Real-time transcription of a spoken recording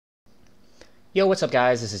Yo, what's up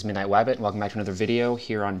guys? This is Midnight Wabbit. Welcome back to another video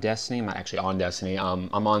here on Destiny. I'm not actually on Destiny. I'm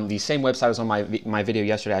on the same website I was on my video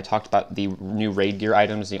yesterday. I talked about the new raid gear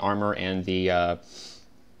items, the armor and the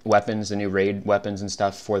weapons, the new raid weapons and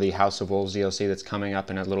stuff for the House of Wolves DLC that's coming up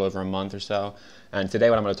in a little over a month or so. And today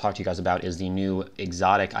what I'm going to talk to you guys about is the new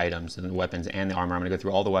exotic items, and the weapons and the armor. I'm going to go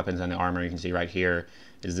through all the weapons and the armor. You can see right here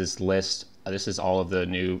is this list. This is all of the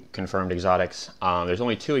new confirmed exotics. There's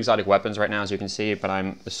only 2 exotic weapons right now, as you can see, but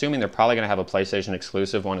I'm assuming they're probably going to have a PlayStation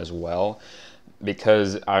exclusive one as well,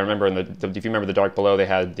 because I remember if you remember the Dark Below, they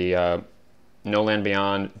had the No Land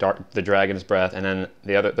Beyond, the Dragon's Breath, and then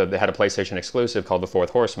they had a PlayStation exclusive called the Fourth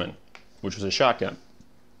Horseman, which was a shotgun.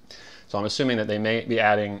 So I'm assuming that they may be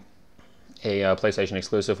adding a PlayStation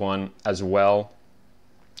exclusive one as well.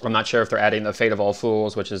 I'm not sure if they're adding the Fate of All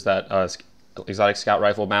Fools, which is that exotic scout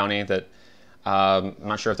rifle bounty that I'm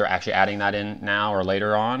not sure if they're actually adding that in now or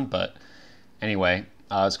later on, but anyway,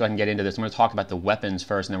 let's go ahead and get into this. I'm going to talk about the weapons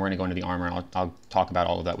first, and then we're going to go into the armor, and I'll talk about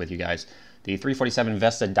all of that with you guys. The 347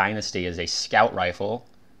 Vesta Dynasty is a scout rifle.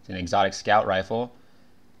 It's an exotic scout rifle.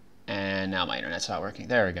 And now my internet's not working.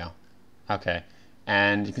 There we go. Okay.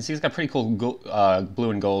 And you can see it's got pretty cool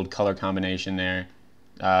blue and gold color combination there.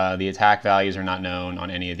 The attack values are not known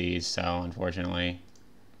on any of these, so unfortunately,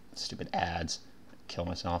 stupid ads. Kill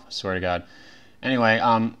myself, I swear to God. Anyway,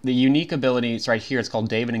 the unique ability, it's right here, it's called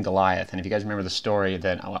David and Goliath, and if you guys remember the story,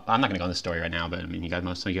 then I'm not going to go into the story right now, but I mean,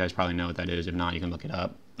 most of you guys probably know what that is. If not, you can look it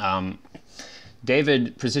up.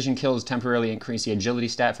 David, precision kills temporarily increase the agility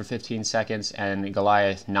stat for 15 seconds, and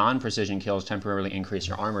Goliath, non-precision kills temporarily increase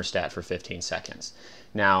your armor stat for 15 seconds.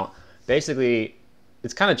 Now, basically,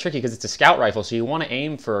 it's kind of tricky because it's a scout rifle, so you want to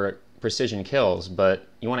aim for precision kills, but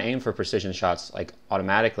you want to aim for precision shots like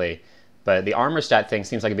automatically. But the armor stat thing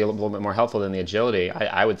seems like it'd be a little bit more helpful than the agility,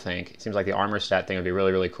 I would think. It seems like the armor stat thing would be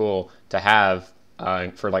really, really cool to have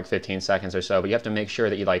for like 15 seconds or so. But you have to make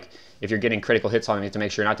sure that you, like, if you're getting critical hits on them, you have to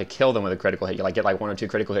make sure not to kill them with a critical hit. You like get like 1 or 2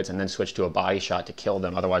 critical hits and then switch to a body shot to kill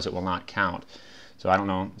them. Otherwise, it will not count. So I don't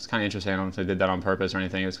know. It's kind of interesting. I don't know if they did that on purpose or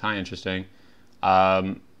anything. It's kind of interesting.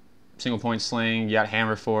 Single point sling. You got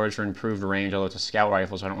hammer forge for improved range, although it's a scout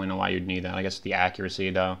rifle, so I don't really know why you'd need that. I guess the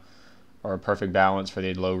accuracy, though, or a perfect balance for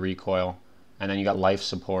the low recoil. And then you got life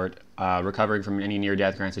support. Recovering from any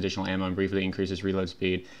near-death grants additional ammo and briefly increases reload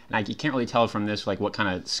speed. And you can't really tell from this like what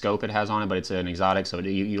kind of scope it has on it, but it's an exotic, so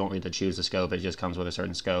you don't need to choose the scope. It just comes with a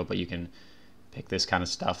certain scope, but you can pick this kind of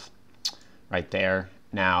stuff right there.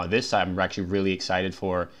 Now, this I'm actually really excited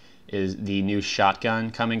for is the new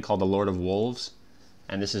shotgun coming called the Lord of Wolves.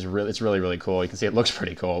 And this is it's really, really cool. You can see it looks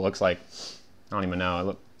pretty cool. It looks like, I don't even know,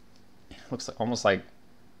 it looks like, almost like,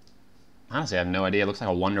 honestly, I have no idea. It looks like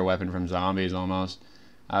a wonder weapon from Zombies almost.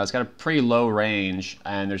 It's got a pretty low range,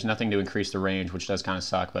 and there's nothing to increase the range, which does kind of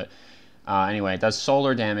suck. But anyway, it does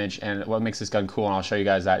solar damage, and what makes this gun cool, and I'll show you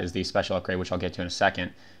guys that, is the special upgrade, which I'll get to in a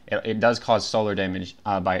second. It does cause solar damage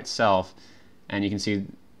by itself, and you can see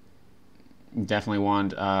definitely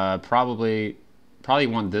want probably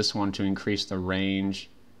want this one to increase the range,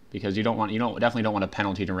 because you definitely don't want a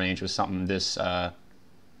penalty to range with something this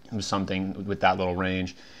with that little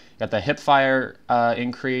range. Got the hip fire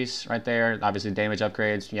increase right there, obviously damage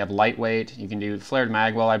upgrades. You have lightweight. You can do flared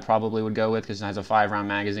magwell, I probably would go with, because it has a 5-round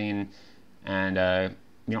magazine, and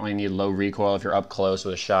you don't really need low recoil if you're up close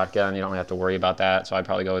with a shotgun. You don't really have to worry about that, so I'd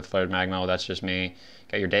probably go with flared magwell. That's just me.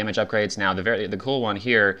 Got your damage upgrades. Now the cool one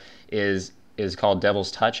here is called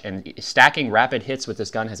Devil's Touch, and stacking rapid hits with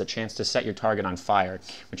this gun has a chance to set your target on fire,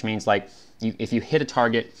 which means like if you hit a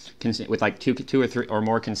target with like two or three or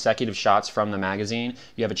more consecutive shots from the magazine,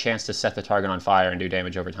 you have a chance to set the target on fire and do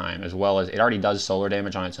damage over time, as well as it already does solar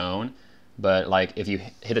damage on its own. But like if you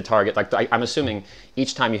hit a target, like I'm assuming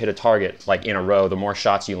each time you hit a target like in a row, the more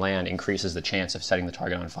shots you land increases the chance of setting the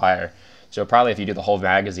target on fire. So probably if you do the whole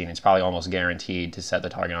magazine, it's probably almost guaranteed to set the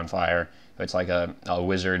target on fire. If it's like a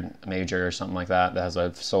wizard major or something like that has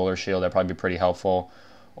a solar shield, that'd probably be pretty helpful.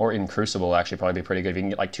 Or in Crucible, actually, probably be pretty good. If you can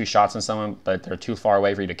get like 2 shots on someone, but they're too far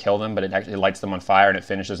away for you to kill them, but it actually lights them on fire and it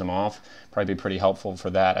finishes them off, probably be pretty helpful for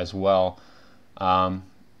that as well.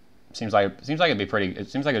 Seems like it'd be pretty. It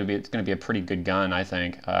seems like it's going to be a pretty good gun, I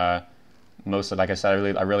think. Like I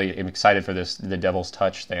said, I really am excited for the Devil's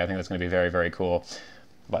Touch thing. I think that's going to be very, very cool.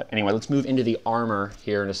 But anyway, let's move into the armor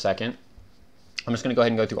here in a second. I'm just going to go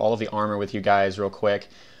ahead and go through all of the armor with you guys real quick.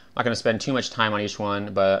 I'm not going to spend too much time on each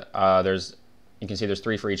one, but you can see there's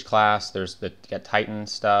 3 for each class. There's got Titan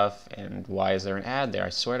stuff, and why is there an ad there? I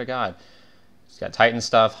swear to God. It's got Titan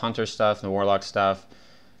stuff, Hunter stuff, and the Warlock stuff.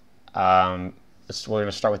 We're going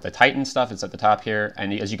to start with the Titan stuff. It's at the top here,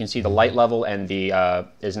 and as you can see, the light level and the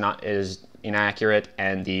is inaccurate,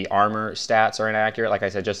 and the armor stats are inaccurate. Like I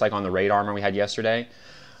said, just like on the raid armor we had yesterday.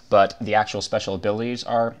 But the actual special abilities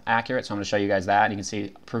are accurate, so I'm going to show you guys that. And you can see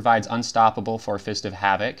it provides Unstoppable for Fist of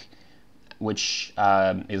Havoc, which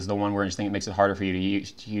is the one where I just think it makes it harder for you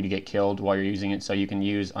to get killed while you're using it. So you can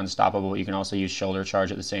use Unstoppable. You can also use Shoulder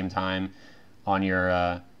Charge at the same time on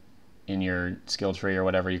your in your skill tree or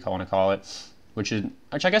whatever you want to call it, which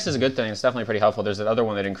I guess is a good thing. It's definitely pretty helpful. There's that other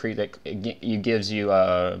one that gives you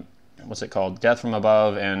what's it called? Death from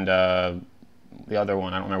Above, and the other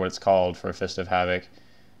one I don't remember what it's called for Fist of Havoc.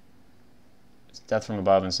 It's Death from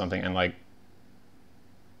Above and something, and like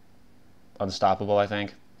Unstoppable, I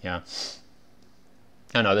think. Yeah.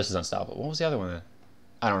 Oh no, this is Unstoppable. What was the other one then?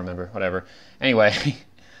 I don't remember. Whatever. Anyway,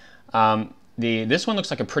 this one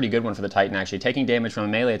looks like a pretty good one for the Titan, actually. Taking damage from a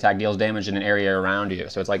melee attack deals damage in an area around you.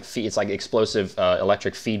 So it's like explosive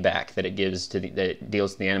electric feedback that it gives that it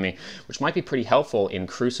deals to the enemy, which might be pretty helpful in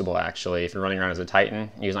Crucible, actually, if you're running around as a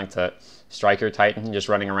Titan, using like the Striker Titan, just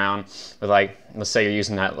running around with, like, let's say you're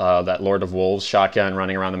using that Lord of Wolves shotgun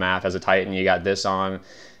running around the map as a Titan. You got this on,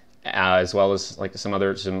 as well as like some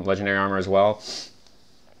legendary armor as well.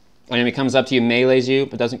 Enemy comes up to you, melees you,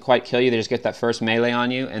 but doesn't quite kill you. They just get that first melee on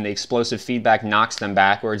you, and the explosive feedback knocks them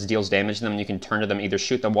backwards, deals damage to them, and you can turn to them, either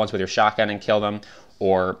shoot them once with your shotgun and kill them,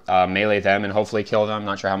 or melee them and hopefully kill them. I'm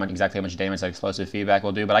not sure exactly how much damage that explosive feedback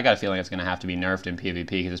will do, but I got a feeling it's going to have to be nerfed in PvP,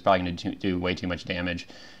 because it's probably going to do way too much damage,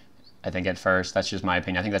 I think, at first. That's just my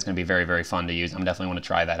opinion. I think that's going to be very, very fun to use. I'm definitely want to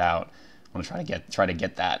try that out. I want to try to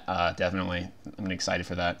get that, definitely. I'm excited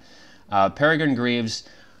for that. Peregrine Greaves.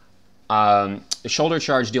 The Shoulder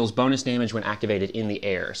Charge deals bonus damage when activated in the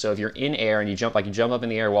air. So if you're in air and you jump up in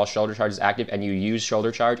the air while Shoulder Charge is active and you use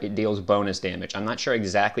Shoulder Charge, it deals bonus damage. I'm not sure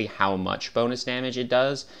exactly how much bonus damage it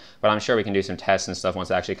does, but I'm sure we can do some tests and stuff once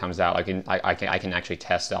it actually comes out. I can actually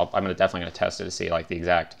test it. I'm definitely going to test it to see like the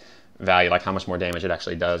exact value, like how much more damage it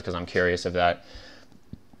actually does, because I'm curious of that.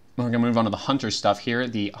 We're going to move on to the Hunter stuff here.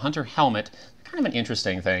 The Hunter Helmet, kind of an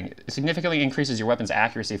interesting thing. It significantly increases your weapon's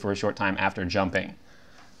accuracy for a short time after jumping.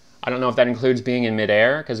 I don't know if that includes being in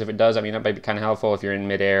midair, because if it does, I mean, that might be kind of helpful if you're in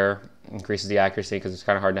midair. Increases the accuracy, because it's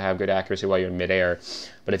kind of hard to have good accuracy while you're in midair.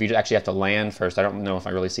 But if you actually have to land first, I don't know if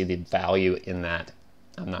I really see the value in that.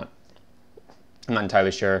 I'm not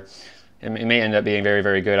entirely sure. It may end up being very,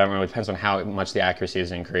 very good. I don't know. It depends on how much the accuracy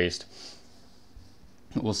is increased.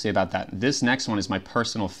 We'll see about that. This next one is my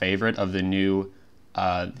personal favorite of the new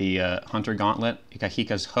Hunter Gauntlet,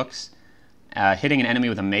 Ikahika's Hooks. Hitting an enemy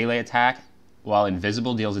with a melee attack while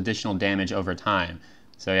invisible deals additional damage over time.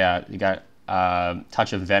 So yeah, you got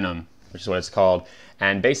Touch of Venom, which is what it's called.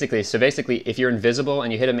 And basically, if you're invisible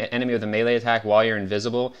and you hit an enemy with a melee attack while you're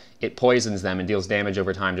invisible, it poisons them and deals damage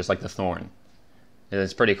over time, just like the Thorn.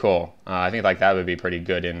 It's pretty cool. I think like that would be pretty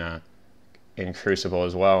good in Crucible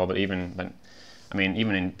as well. But I mean,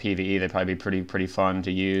 even in PvE, they'd probably be pretty fun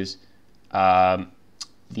to use.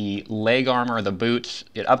 The leg armor, or the boot,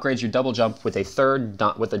 it upgrades your double jump with a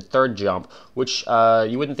third jump, which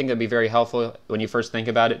you wouldn't think would be very helpful when you first think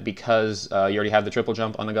about it, because you already have the triple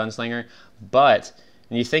jump on the Gunslinger. But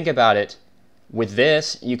when you think about it, with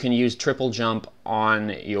this, you can use triple jump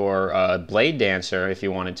on your Blade Dancer if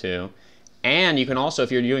you wanted to, and you can also,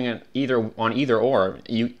 if you're doing it either or,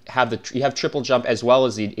 you have triple jump as well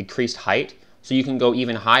as the increased height, so you can go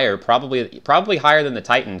even higher, probably higher than the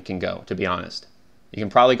Titan can go, to be honest. You can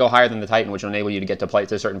probably go higher than the Titan, which will enable you to get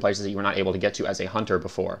to certain places that you were not able to get to as a Hunter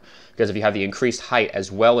before. Because if you have the increased height as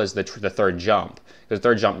well as the third jump, because the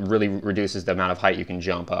third jump really reduces the amount of height you can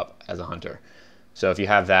jump up as a Hunter. So if you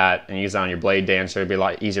have that and use that on your Blade Dancer, it'd be a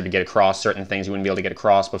lot easier to get across certain things you wouldn't be able to get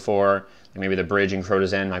across before. Like maybe the bridge in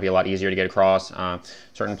Crota's End might be a lot easier to get across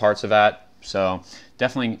certain parts of that. So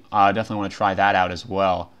definitely want to try that out as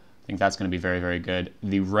well. I think that's going to be very, very good.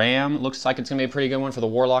 The Ram looks like it's going to be a pretty good one for the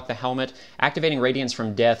Warlock, the helmet. Activating Radiance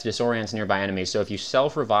from Death disorients nearby enemies. So if you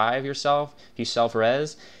self-revive yourself, if you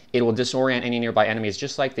self-res, it will disorient any nearby enemies,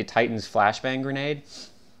 just like the Titan's Flashbang Grenade.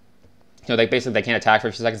 So they can't attack for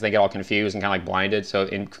a few seconds, they get all confused and kind of like blinded. So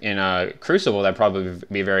in Crucible, that'd probably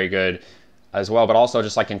be very good as well, but also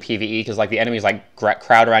just like in PvE, because like the enemies like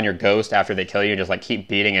crowd around your ghost after they kill you and just like keep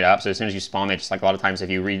beating it up. So as soon as you spawn, they just like a lot of times if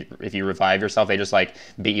you revive yourself, they just like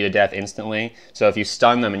beat you to death instantly. So if you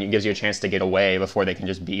stun them, and it gives you a chance to get away before they can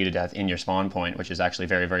just beat you to death in your spawn point, which is actually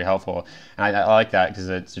very, very helpful. And I like that, because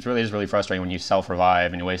it really is really frustrating when you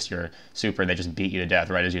self-revive and you waste your super and they just beat you to death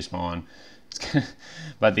right as you spawn.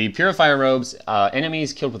 But the Purifier Robes,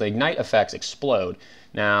 enemies killed with Ignite effects explode.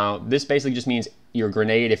 Now, this basically just means your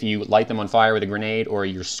grenade, if you light them on fire with a grenade, or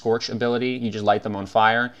your Scorch ability, you just light them on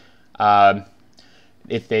fire.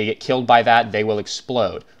 If they get killed by that, they will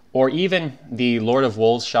explode. Or even the Lord of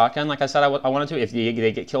Wolves shotgun, like I said I wanted to. If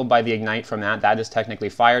they get killed by the ignite from that, that is technically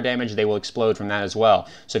fire damage. They will explode from that as well.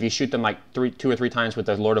 So if you shoot them like 2 or 3 times with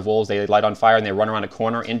the Lord of Wolves, they light on fire and they run around a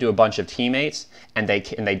corner into a bunch of teammates and they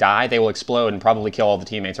die, they will explode and probably kill all the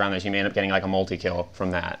teammates around there. So you may end up getting like a multi-kill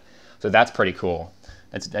from that. So that's pretty cool.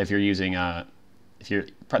 That's if you're using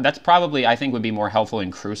that's probably, I think, would be more helpful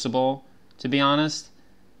in Crucible, to be honest.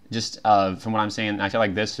 Just from what I'm saying, I feel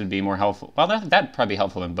like this would be more helpful. Well, that'd probably be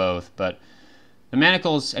helpful in both, but the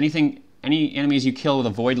Manacles, any enemies you kill with a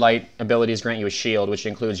Void Light abilities grant you a shield, which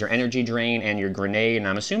includes your Energy Drain and your Grenade, and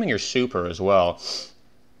I'm assuming your Super as well.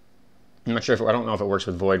 I'm not sure I don't know if it works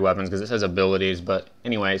with Void Weapons, because it says abilities, but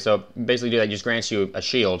anyway, so basically that just grants you a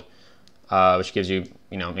shield, which gives you,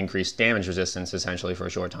 increased damage resistance, essentially, for a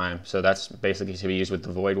short time. So that's basically to be used with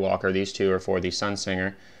the Void Walker. These two are for the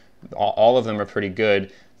Sunsinger. All of them are pretty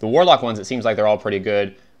good. The Warlock ones, it seems like they're all pretty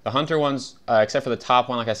good. The Hunter ones, except for the top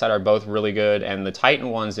one, like I said, are both really good. And the Titan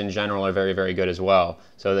ones in general are very, very good as well.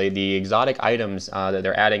 So the exotic items that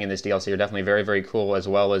they're adding in this DLC are definitely very, very cool, as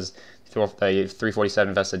well as the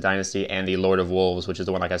 347 Vested Dynasty and the Lord of Wolves, which is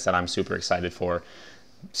the one, like I said, I'm super excited for.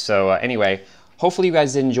 So anyway, hopefully you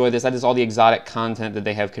guys did enjoy this. That is all the exotic content that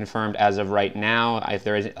they have confirmed as of right now. If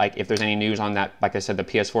there's any news on that, like I said, the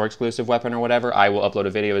PS4 exclusive weapon or whatever, I will upload a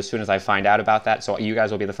video as soon as I find out about that. So you guys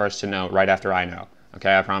will be the first to know right after I know.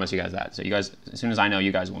 Okay, I promise you guys that. So you guys, as soon as I know,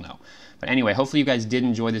 you guys will know. But anyway, hopefully you guys did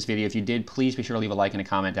enjoy this video. If you did, please be sure to leave a like and a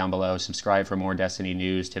comment down below. Subscribe for more Destiny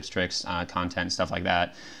news, tips, tricks, content, stuff like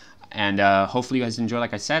that. And hopefully you guys enjoy.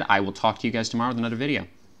 Like I said, I will talk to you guys tomorrow with another video.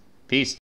 Peace.